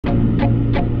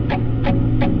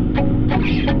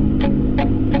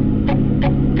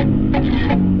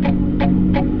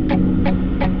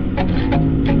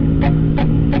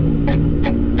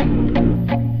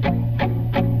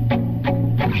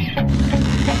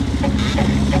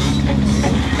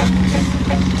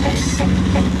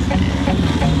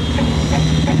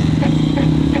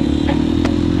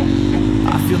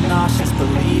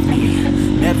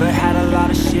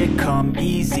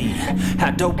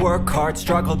Had to work hard,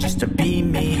 struggle just to be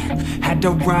me. Had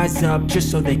to rise up just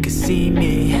so they could see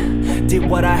me. Did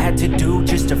what I had to do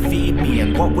just to feed me,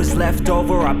 and what was left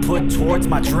over I put towards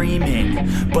my dreaming.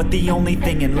 But the only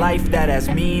thing in life that has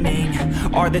meaning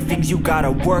are the things you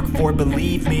gotta work for,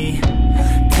 believe me.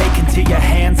 Take into your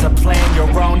hands a plan, your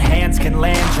own hands can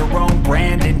land your own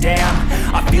brand. And damn,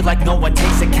 I feel like no one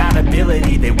takes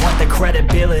accountability. They want the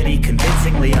credibility,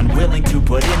 convincingly unwilling to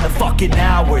put in the fucking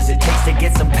hours it takes to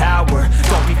get some power.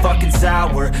 Don't be fucking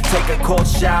sour, take a cold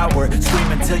shower,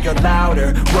 scream until you're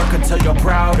louder, work until you're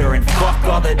prouder, and fuck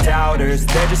all the doubters,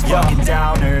 they're just fucking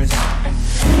downers.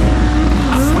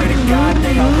 I swear to God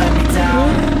they all let me down.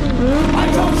 I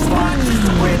always want just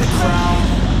to wear the crown.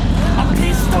 I'm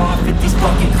pissed off at these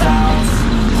fucking clowns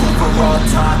who were all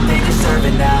taught they deserve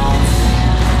an ounce.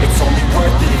 It's only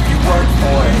worth it if you work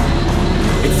for it.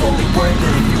 It's only worth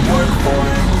it if you work for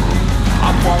it. I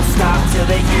won't stop till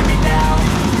they hear me now.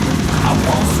 I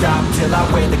won't stop till I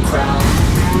wear the crown.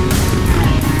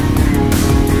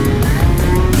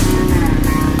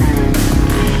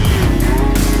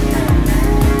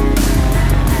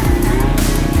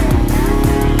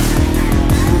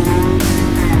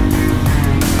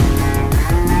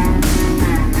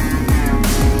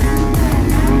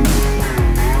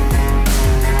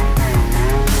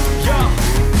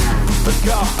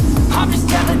 I'm just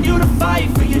telling you to fight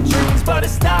for your dreams, but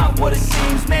it's not what it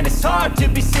seems. Man, it's hard to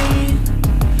be seen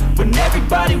when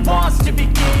everybody wants to be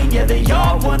king. Yeah, they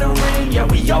all wanna ring, yeah,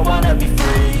 we all wanna be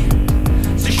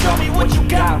free. So show me what you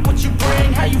got, what you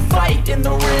bring, how you fight in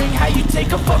the ring, how you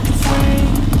take a fucking swing.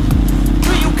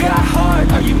 Do you got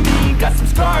heart, are you mean? Got some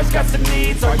scars, got some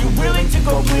needs, are you willing to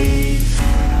go bleed?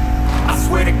 I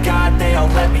swear to God they all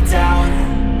let me down.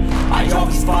 I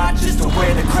always fought just to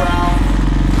wear the crown.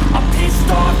 I'm pissed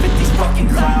off at these fucking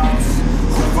clowns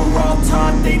who were all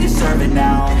taught they deserve an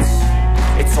ounce.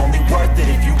 It's only worth it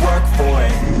if you work for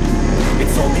it.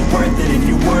 It's only worth it if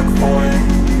you work for it.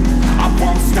 I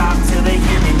won't stop till they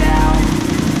hear me now.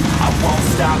 I won't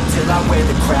stop till I wear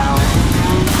the crown.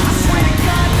 I swear to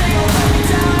God they all let me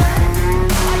down.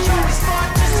 I always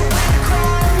fought just to wear the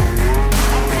crown.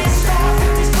 I'm pissed off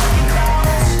at these fucking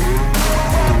clowns who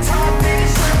were all taught they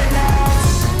deserve an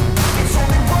ounce. It's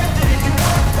only worth it if you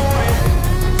work for it. It's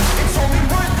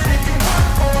only worth it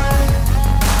if you work for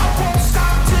it. I won't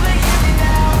stop till they hear me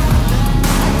now.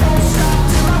 I won't stop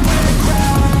till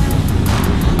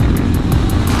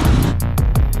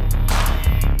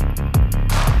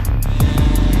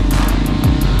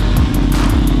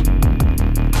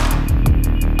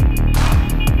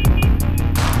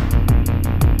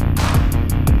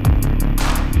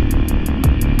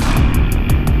I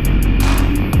wear the crown.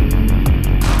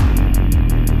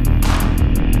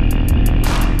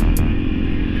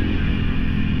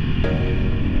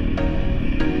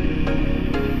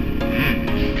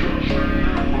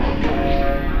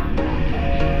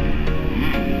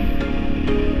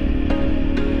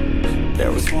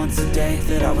 There was once a day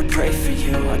that I would pray for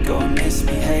you. I'd go and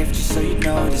misbehave just so you'd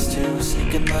notice too.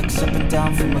 Sneaking looks up and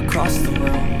down from across the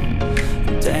room.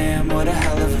 Damn, what a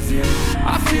hell of a view.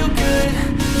 I feel good,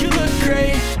 you look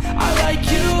great, I like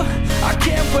you, I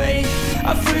can't wait.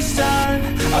 A first time,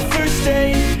 a first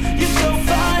date, you're so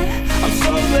fine, I'm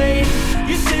so late.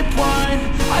 You sip wine,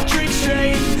 I drink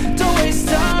straight. Don't waste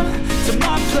time to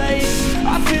my place.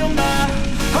 I feel my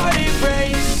heart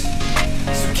erase.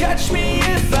 So catch me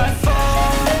if I fall.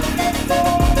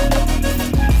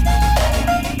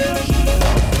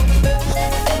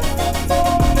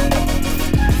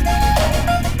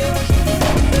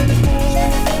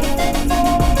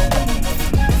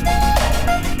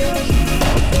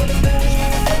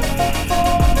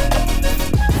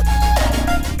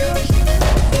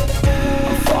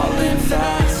 I'm falling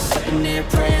fast, sitting here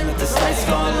praying that this night's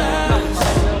gonna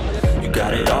last. You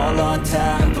got it all on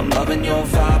tap, I'm loving your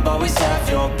vibe, always have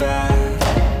your back.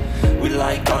 We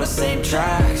like all the same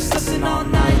tracks, listen all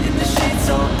night in the sheets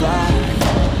all black.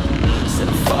 Said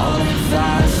I'm falling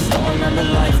fast, don't remember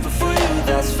life before you,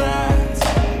 that's fact.